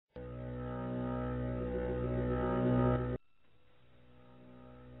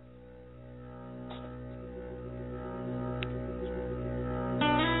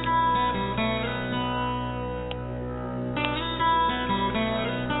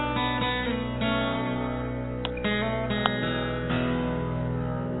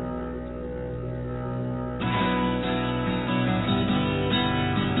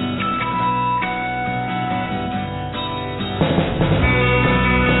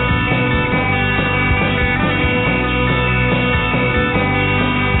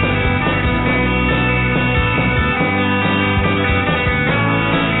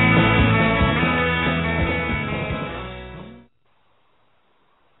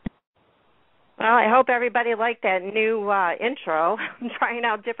Well, I hope everybody liked that new intro. I'm trying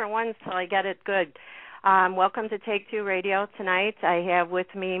out different ones till I get it good. Welcome to Take Two Radio tonight. I have with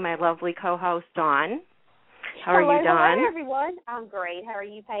me my lovely co-host, Dawn. How are you, Dawn? Hello, everyone. I'm great. How are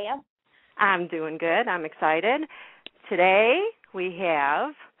you, Pam? I'm doing good. I'm excited. Today we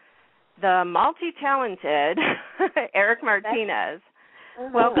have the multi-talented Eric Martinez.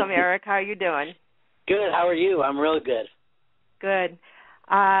 Welcome, Eric. How are you doing? Good. How are you? I'm really good. Good.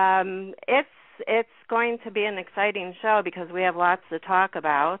 It's going to be an exciting show because we have lots to talk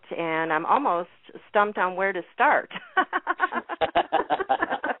about, and I'm almost stumped on where to start.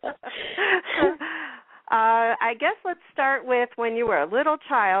 I guess let's start with when you were a little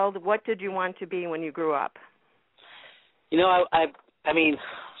child. What did you want to be when you grew up? You know, I mean,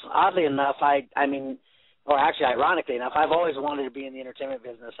 oddly enough, or actually ironically enough, I've always wanted to be in the entertainment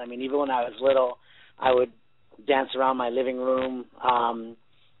business. I mean, even when I was little, I would dance around my living room.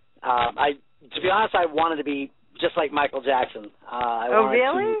 To be honest, I wanted to be just like Michael Jackson.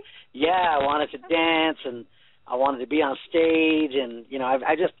 Really? I wanted to dance, and I wanted to be on stage, and you know,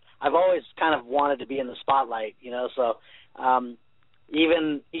 I've always kind of wanted to be in the spotlight, you know. So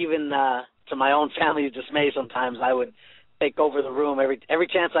even to my own family's dismay, sometimes I would take over the room every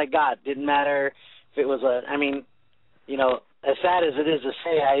chance I got. Didn't matter if it was you know, as sad as it is to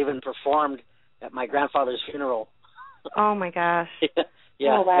say, I even performed at my grandfather's funeral. Oh my gosh!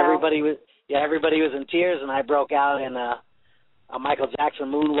 Yeah, oh, wow. everybody was in tears, and I broke out in a Michael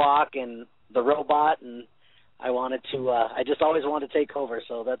Jackson moonwalk and the robot, and I just always wanted to take over.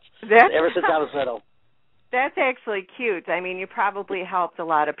 So that's ever since I was little. That's actually cute. I mean, you probably helped a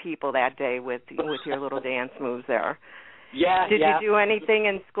lot of people that day with your little dance moves there. Yeah. Did you do anything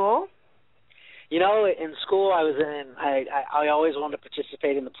in school? You know, in school I always wanted to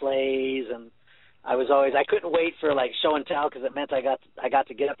participate in the plays, and I couldn't wait for like show and tell because it meant I got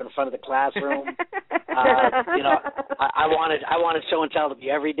to get up in front of the classroom. You know, I wanted show and tell to be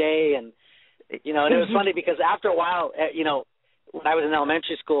every day, and you know, and it was funny because after a while, you know, when I was in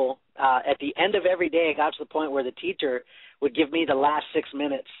elementary school, at the end of every day, it got to the point where the teacher would give me the last 6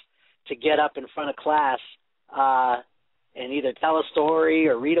 minutes to get up in front of class and either tell a story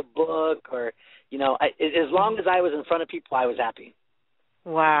or read a book, or you know, as long as I was in front of people, I was happy.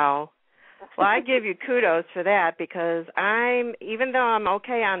 Wow. Well, I give you kudos for that because even though I'm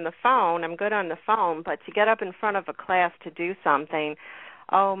okay on the phone, I'm good on the phone, but to get up in front of a class to do something,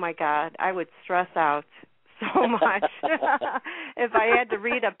 oh my God, I would stress out so much. If I had to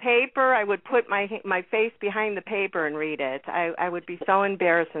read a paper, I would put my face behind the paper and read it. I would be so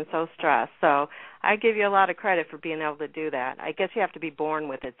embarrassed and so stressed. So I give you a lot of credit for being able to do that. I guess you have to be born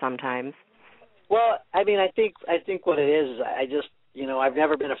with it sometimes. Well, I mean, I think what it is I just, you know, I've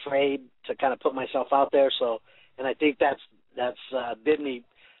never been afraid to kind of put myself out there. So, and I think that's did me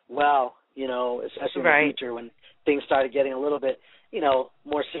well, you know, especially in the future when things started getting a little bit, you know,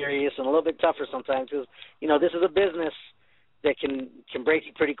 more serious and a little bit tougher sometimes because, you know, this is a business that can break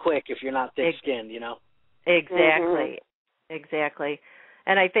you pretty quick if you're not thick-skinned, you know. Exactly. Exactly.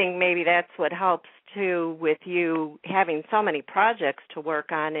 And I think maybe that's what helps, too, with you having so many projects to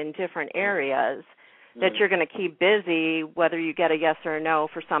work on in different areas that you're going to keep busy whether you get a yes or a no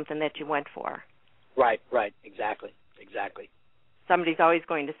for something that you went for. Right. Exactly. Somebody's always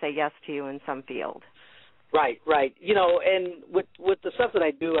going to say yes to you in some field. Right. You know, and with the stuff that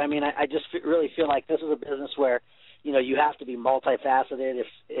I do, I mean, I just really feel like this is a business where, you know, you have to be multifaceted.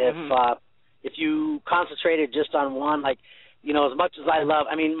 If you concentrated just on one, like, you know, as much as I love,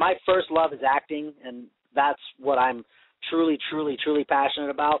 I mean, my first love is acting, and that's what I'm truly passionate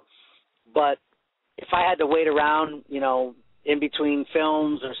about. But if I had to wait around, you know, in between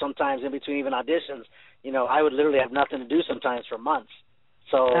films or sometimes in between even auditions, you know, I would literally have nothing to do sometimes for months.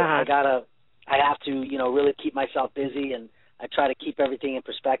 So I have to, you know, really keep myself busy, and I try to keep everything in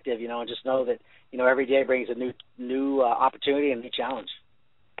perspective, you know, and just know that, you know, every day brings a new opportunity and a new challenge.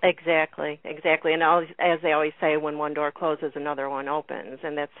 Exactly. And as they always say, when one door closes, another one opens,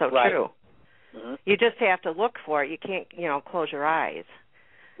 and that's so true. Mm-hmm. You just have to look for it. You can't, you know, close your eyes.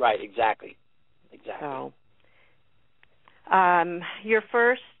 Right, exactly. So, your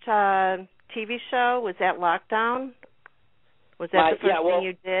first TV show, was that Lockdown? Was that the first thing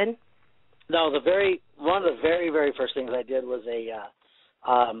you did? No, one of the very first things I did was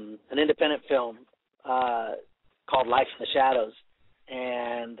an independent film called Life in the Shadows,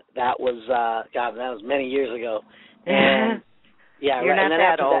 and that was that was many years ago. And yeah, you're not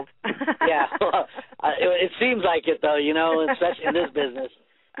that old. It seems like it though, you know, especially in this business,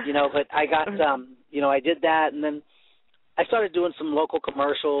 you know. But I got you know, I did that, and then I started doing some local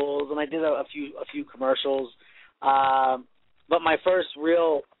commercials, and I did a few commercials. But my first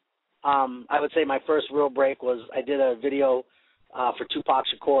real I would say my first real break was I did a video for Tupac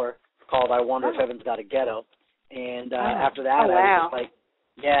Shakur called "I Wonder If Heaven's Got a Ghetto," and after that, I was just like,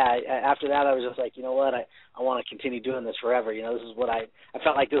 after that, I was just like, you know what, I want to continue doing this forever. You know, this is what I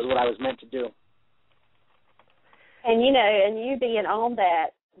felt like this is what I was meant to do. And and you being on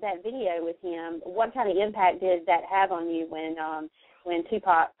that video with him, what kind of impact did that have on you when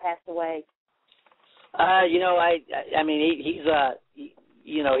Tupac passed away? I mean, he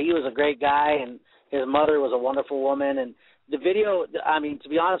was a great guy, and his mother was a wonderful woman. And the video, I mean, to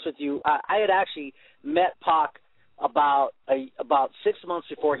be honest with you, I had actually met Pac about 6 months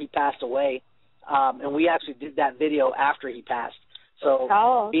before he passed away, and we actually did that video after he passed. So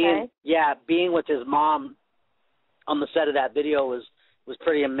being with his mom on the set of that video was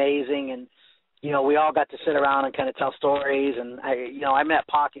pretty amazing, and we all got to sit around and kind of tell stories. And I met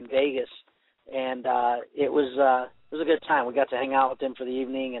Pac in Vegas, and it was a good time. We got to hang out with him for the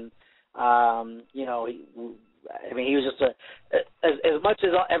evening, and he was just as much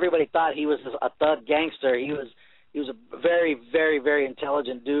as everybody thought he was a thug gangster, he was a very, very, very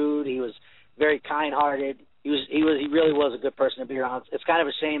intelligent dude. He was very kind-hearted. He really was a good person to be around. It's kind of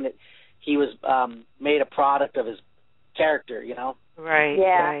a shame that he was made a product of his character, Right.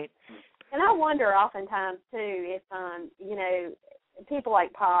 Yeah. Right. And I wonder oftentimes too if people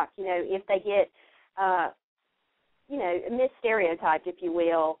like Pac, if they get misstereotyped, if you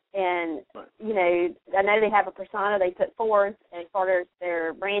will, and I know they have a persona they put forth as far as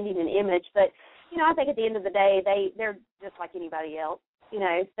their branding and image, but I think at the end of the day they're just like anybody else.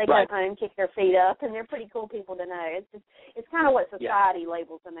 They go home, kick their feet up, and they're pretty cool people to know. It's kind of what society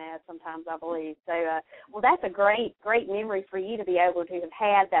labels them as sometimes, I believe. So, well, that's a great memory for you to be able to have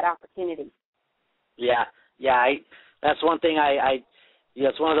had that opportunity. Yeah. That's one thing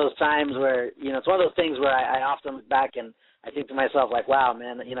it's one of those times where, it's one of those things where I often look back and I think to myself, like, wow,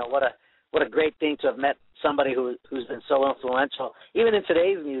 man, what a great thing to have met somebody who's been so influential, even in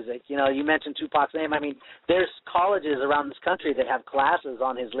today's music. You mentioned Tupac's name. I mean, there's colleges around this country that have classes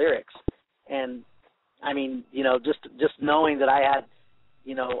on his lyrics, and I mean, just knowing that I had,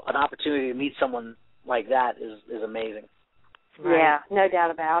 an opportunity to meet someone like that is amazing. Right. Yeah, no doubt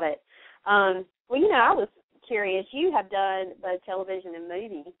about it. Well, I was curious. You have done both television and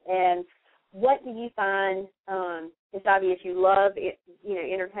movies, and what do you find? It's obvious you love it,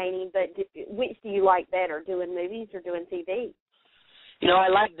 entertaining, but which do you like better, doing movies or doing TV? I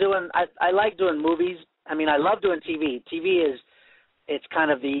like doing movies. I mean, I love doing TV. TV it's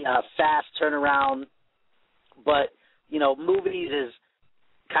kind of the fast turnaround, but movies is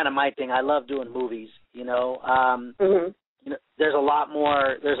kind of my thing. I love doing movies. There's a lot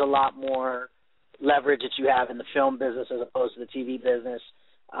more leverage that you have in the film business as opposed to the TV business.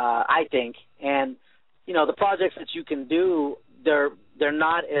 I think, and the projects that you can do, they're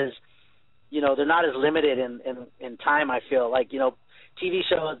not as limited in time. I feel like TV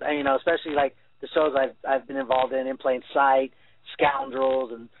shows, especially like the shows I've been involved in Plain Sight,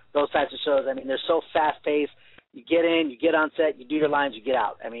 Scoundrels, and those types of shows. I mean, they're so fast paced. You get in, you get on set, you do your lines, you get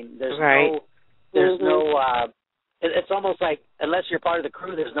out. I mean, there's no. It's almost like unless you're part of the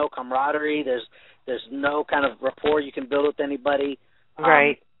crew, there's no camaraderie. There's no kind of rapport you can build with anybody.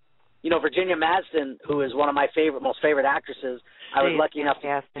 Right. Virginia Madsen, who is one of my most favorite actresses, I was lucky enough to,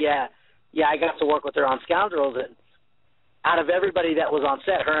 I got to work with her on Scoundrels, and out of everybody that was on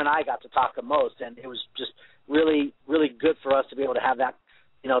set, her and I got to talk the most, and it was just really, really good for us to be able to have that,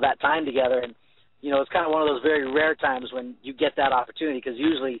 that time together. And, it's kind of one of those very rare times when you get that opportunity, because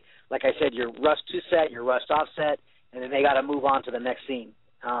usually, like I said, you're rushed to set, you're rushed off set, and then they got to move on to the next scene.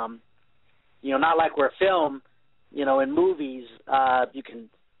 Not like we're film, in movies, you can,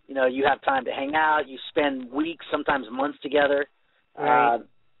 you have time to hang out, you spend weeks, sometimes months together. Right.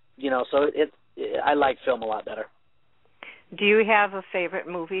 So I like film a lot better. Do you have a favorite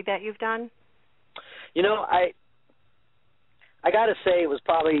movie that you've done? I got to say it was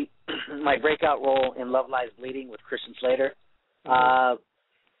probably my breakout role in Love Lies Bleeding with Christian Slater. Mm-hmm.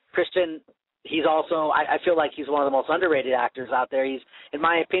 Christian, he's also, I feel like he's one of the most underrated actors out there. He's, in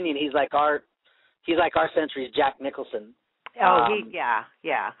my opinion, he's like our century's Jack Nicholson. I'll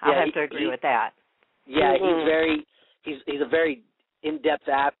have to agree with that. Yeah, mm-hmm. he's a very in-depth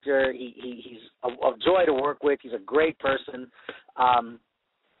actor. He's a joy to work with. He's a great person,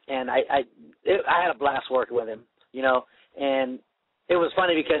 and I had a blast working with him. And it was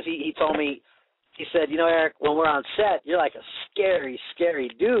funny because he told me, he said, Eric, when we're on set, you're like a scary, scary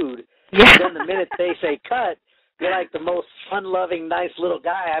dude. Yeah. And then the minute they say cut, you're like the most fun-loving, nice little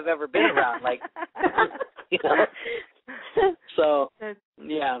guy I've ever been around. Like, So,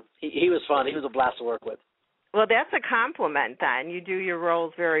 yeah, he was fun. He was a blast to work with. Well, that's a compliment then. You do your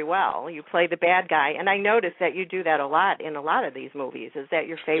roles very well. You play the bad guy, and I notice that you do that a lot in a lot of these movies. Is that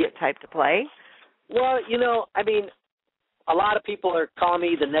your favorite type to play? Well, I mean, a lot of people are calling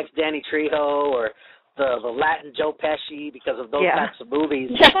me the next Danny Trejo or the Latin Joe Pesci because of those types of movies.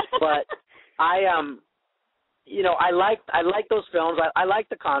 But I I like those films. I like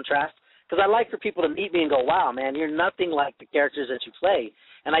the contrast because I like for people to meet me and go, wow, man, you're nothing like the characters that you play.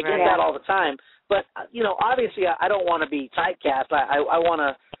 And I get that all the time. But, obviously I don't want to be typecast. I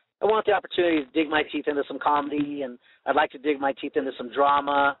want the opportunity to dig my teeth into some comedy, and I'd like to dig my teeth into some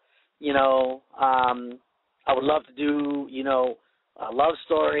drama. I would love to do, a love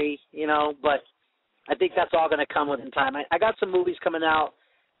story, but I think that's all going to come within time. I got some movies coming out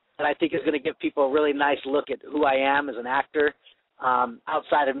that I think is going to give people a really nice look at who I am as an actor,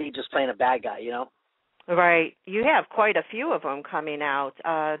 outside of me just playing a bad guy, Right. You have quite a few of them coming out.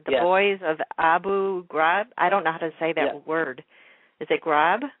 The Boys of Abu Ghraib. I don't know how to say that word. Is it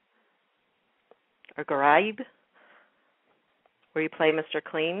Ghraib? Or Ghraib? Where you play Mr.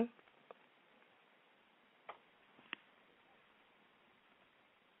 Clean?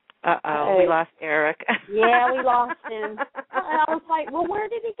 Uh-oh, we lost Eric. Yeah, we lost him. I was like, well, where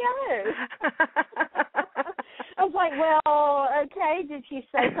did he go? I was like, well, okay, did she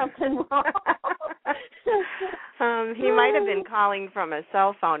say something wrong? He might have been calling from a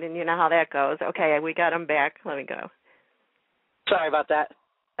cell phone, and you know how that goes. Okay, we got him back. Let me go. Sorry about that.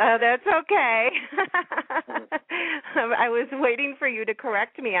 That's okay. I was waiting for you to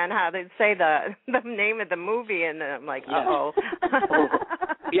correct me on how to say the name of the movie, and then I'm like, uh-oh.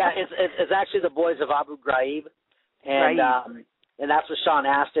 Yeah, it's actually The Boys of Abu Ghraib, and that's with Sean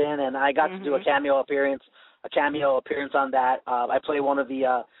Astin, and I got to do a cameo appearance on that. I play one of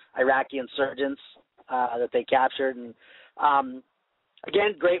the Iraqi insurgents that they captured, and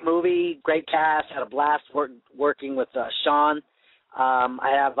again, great movie, great cast. Had a blast working with Sean.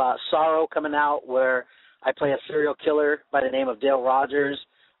 I have Sorrow coming out where I play a serial killer by the name of Dale Rogers.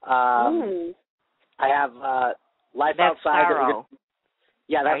 I have Life That's Outside. Sorrow.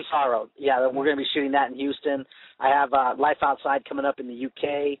 That's Sorrow. Yeah, we're going to be shooting that in Houston. I have Life Outside coming up in the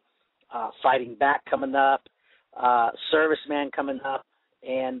UK, Fighting Back coming up, Serviceman coming up,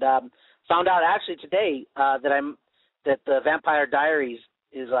 and found out actually today that the Vampire Diaries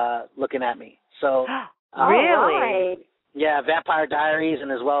is looking at me. So really? Right. Yeah, Vampire Diaries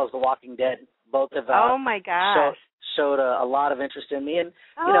and as well as The Walking Dead. Both have oh my gosh. showed a lot of interest in me, and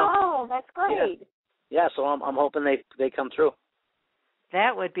that's great. Yeah, so I'm hoping they come through.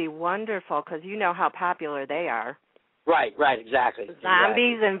 That would be wonderful because you know how popular they are. Right, exactly.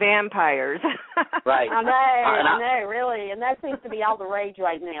 Zombies and vampires. Right. I know, really, and that seems to be all the rage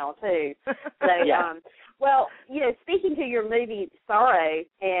right now too. So, well, speaking to your movie Sorrow,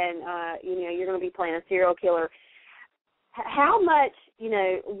 and you're going to be playing a serial killer. How much,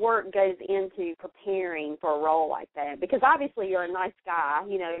 work goes into preparing for a role like that? Because obviously you're a nice guy,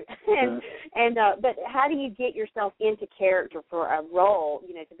 but how do you get yourself into character for a role,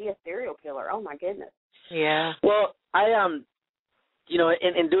 to be a serial killer? Oh my goodness. Yeah. Well, I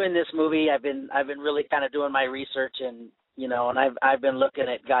in doing this movie, I've been really kind of doing my research, and and I've been looking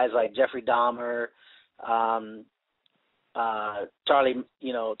at guys like Jeffrey Dahmer,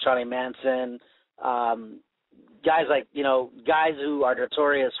 Charlie Manson, guys like, guys who are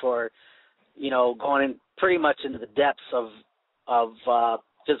notorious for, going in pretty much into the depths of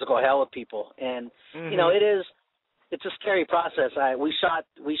physical hell with people. And, it's a scary process. We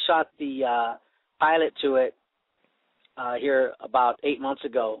shot the pilot to it here about 8 months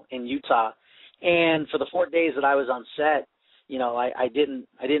ago in Utah. And for the 4 days that I was on set, I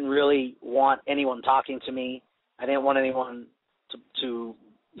didn't really want anyone talking to me. I didn't want anyone to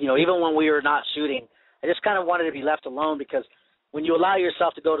even when we were not shooting, I just kind of wanted to be left alone, because when you allow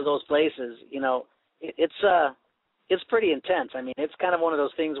yourself to go to those places, it's pretty intense. I mean, it's kind of one of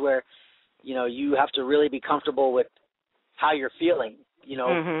those things where, you have to really be comfortable with how you're feeling,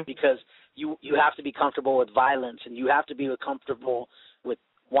 because you have to be comfortable with violence, and you have to be comfortable